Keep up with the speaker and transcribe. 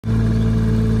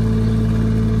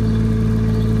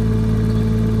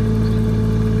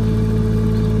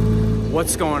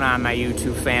What's going on, my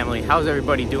YouTube family? How's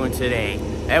everybody doing today?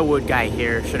 That wood guy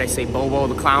here. Should I say Bobo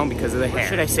the Clown because of the hair? Or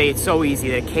should I say it's so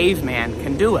easy that a caveman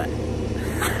can do it?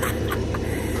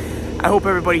 I hope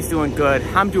everybody's doing good.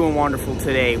 I'm doing wonderful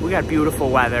today. We got beautiful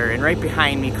weather, and right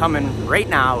behind me, coming right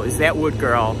now, is That Wood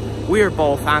Girl. We are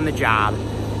both on the job.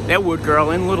 That Wood Girl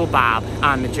and Little Bob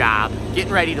on the job,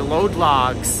 getting ready to load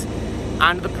logs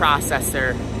onto the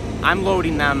processor. I'm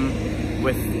loading them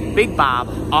with Big Bob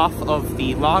off of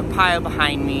the log pile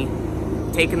behind me,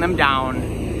 taking them down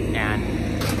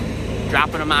and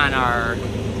dropping them on our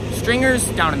stringers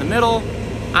down in the middle.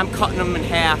 I'm cutting them in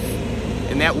half,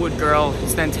 and That Wood Girl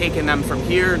is then taking them from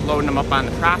here, loading them up on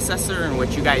the processor, and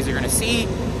what you guys are gonna see,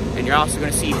 and you're also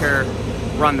gonna see her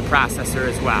run the processor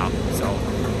as well.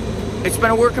 So it's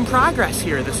been a work in progress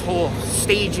here, this whole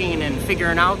staging and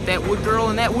figuring out That Wood Girl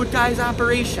and That Wood Guy's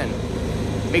operation.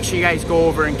 Make sure you guys go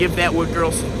over and give That Wood Girl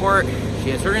support. She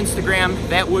has her Instagram,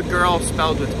 That Wood Girl,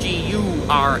 spelled with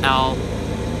G-U-R-L.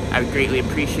 I would greatly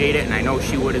appreciate it, and I know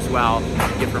she would as well.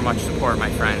 Give her much support, my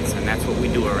friends, and that's what we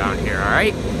do around here, all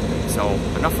right? So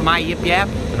enough of my yip-yap,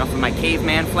 enough of my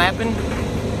caveman flapping.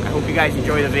 I hope you guys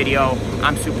enjoy the video.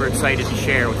 I'm super excited to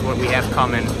share with what we have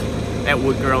coming. That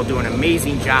Wood Girl doing an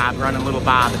amazing job running Little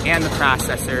Bob and the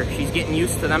processor. She's getting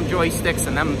used to them joysticks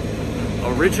and them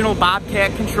original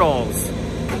Bobcat controls.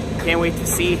 Can't wait to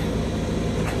see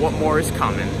what more is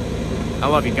coming. I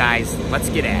love you guys. Let's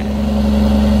get at it.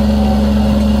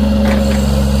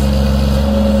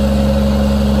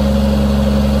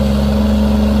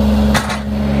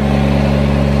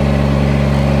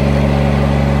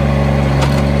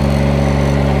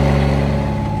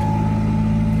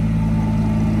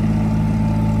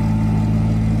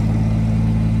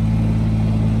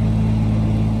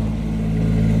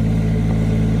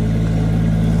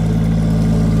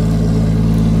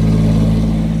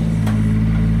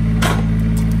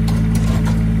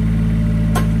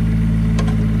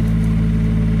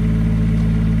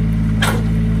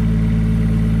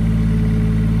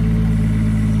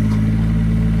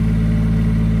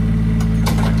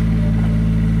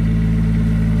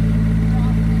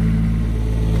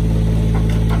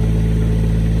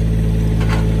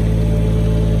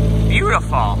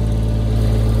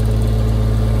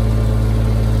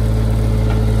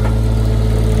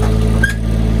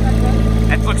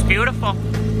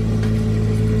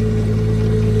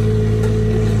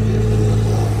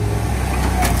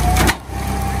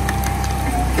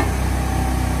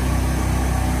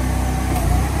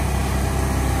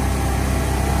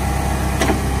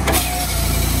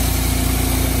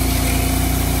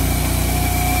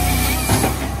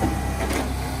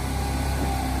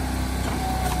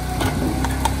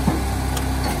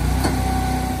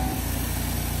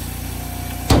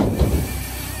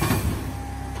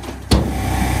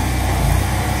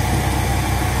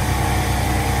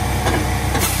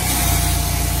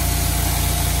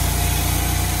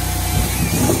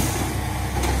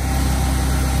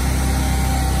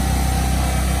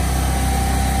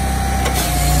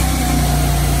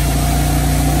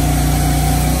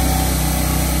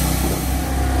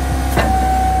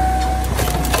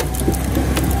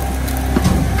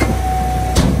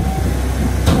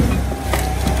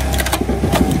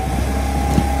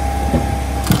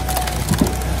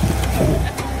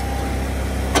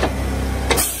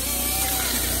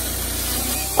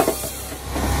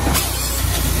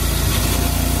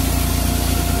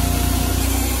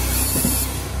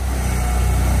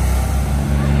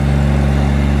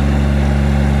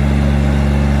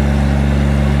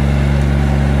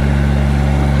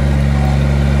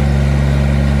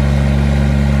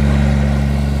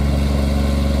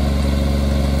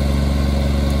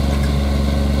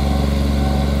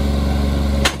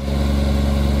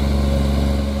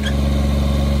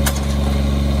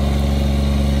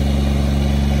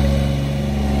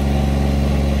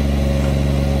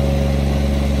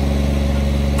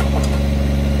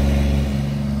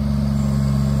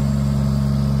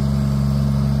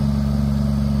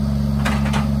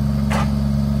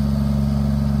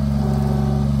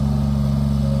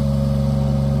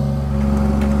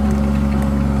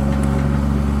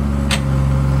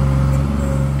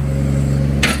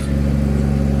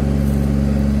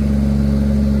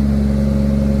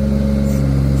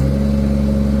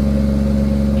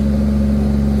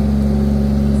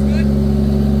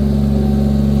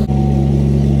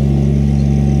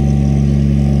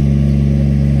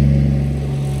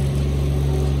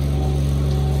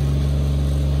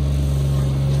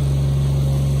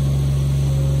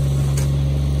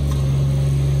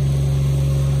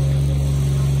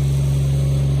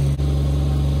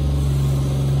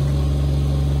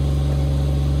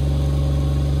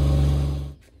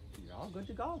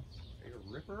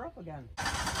 her up again.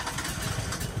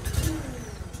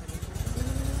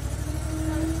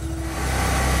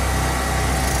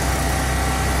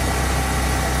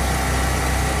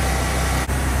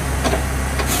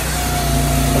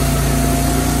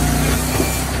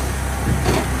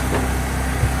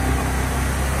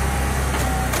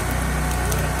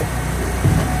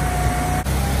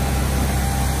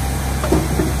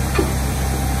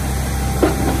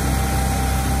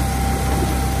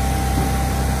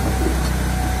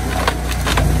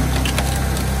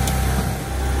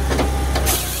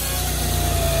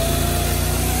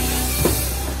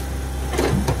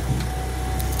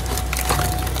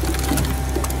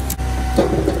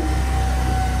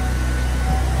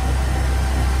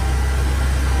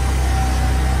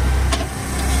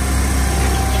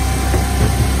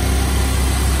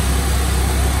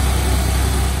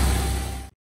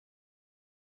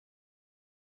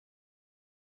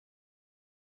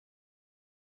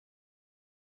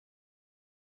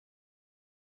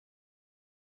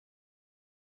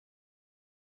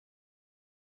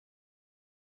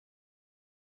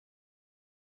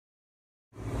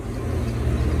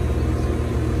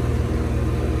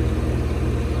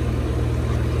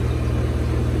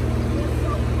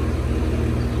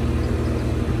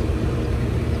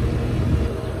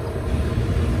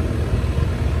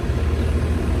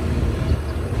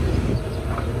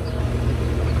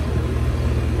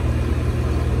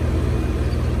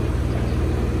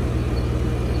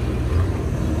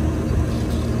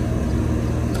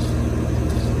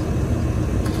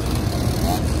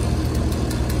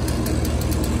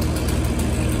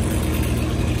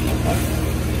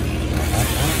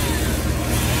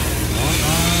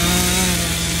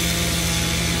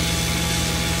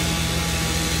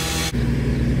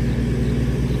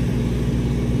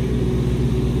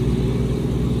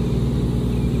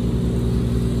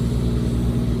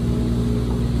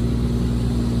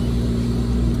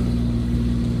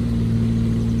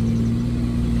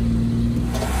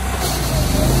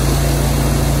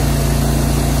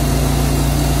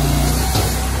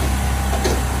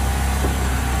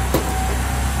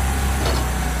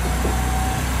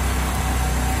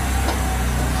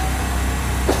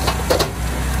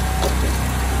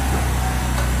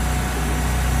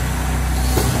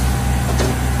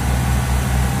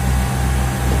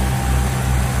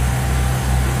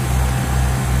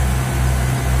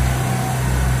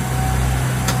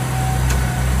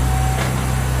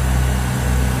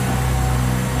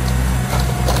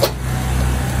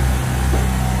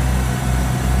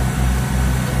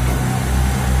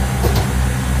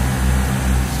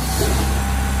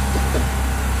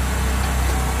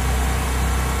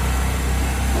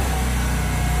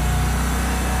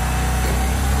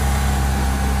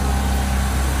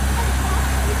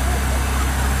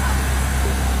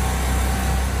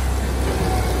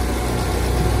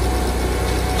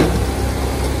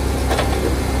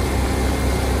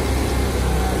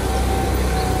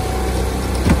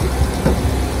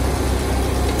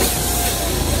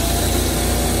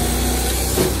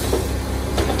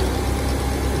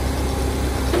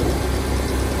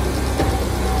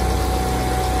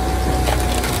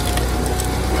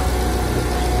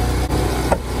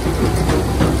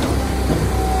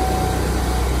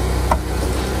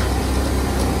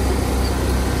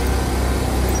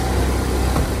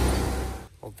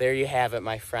 There you have it,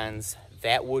 my friends.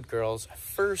 That Wood Girl's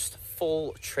first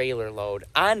full trailer load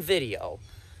on video.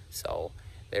 So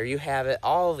there you have it.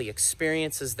 All the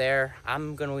experiences there.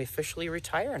 I'm going to officially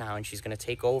retire now, and she's going to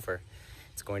take over.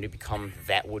 It's going to become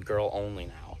That Wood Girl only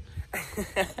now.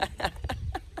 You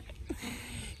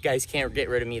guys can't get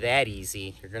rid of me that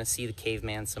easy. You're going to see the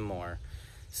caveman some more.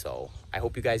 So I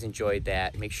hope you guys enjoyed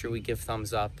that. Make sure we give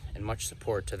thumbs up and much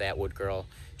support to That Wood Girl.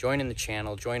 Join in the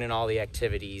channel, join in all the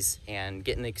activities, and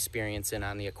getting the experience in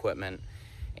on the equipment.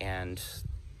 And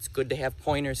it's good to have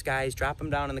pointers, guys. Drop them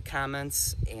down in the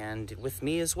comments, and with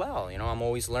me as well. You know, I'm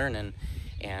always learning,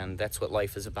 and that's what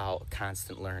life is about,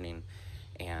 constant learning.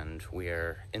 And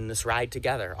we're in this ride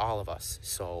together, all of us.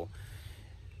 So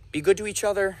be good to each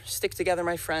other, stick together,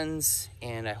 my friends,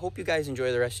 and I hope you guys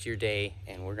enjoy the rest of your day,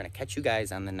 and we're going to catch you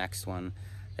guys on the next one.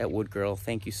 That Wood Girl,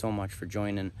 thank you so much for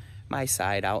joining my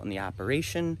side out in the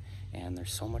operation, and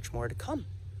there's so much more to come.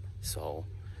 So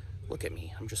look at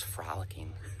me, I'm just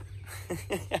frolicking.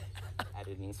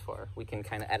 Editing's for, we can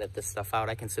kind of edit this stuff out.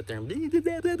 I can sit there and blah,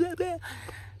 blah, blah, blah, blah,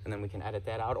 and then we can edit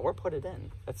that out or put it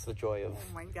in. That's the joy of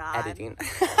editing.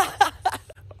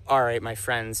 All right, my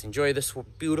friends, enjoy this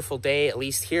beautiful day. At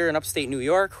least here in upstate New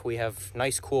York, we have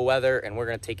nice, cool weather, and we're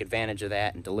going to take advantage of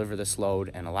that and deliver this load,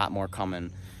 and a lot more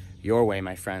coming your way,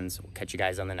 my friends. We'll catch you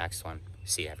guys on the next one.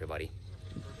 See you, everybody.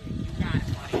 You got it,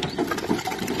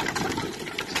 buddy.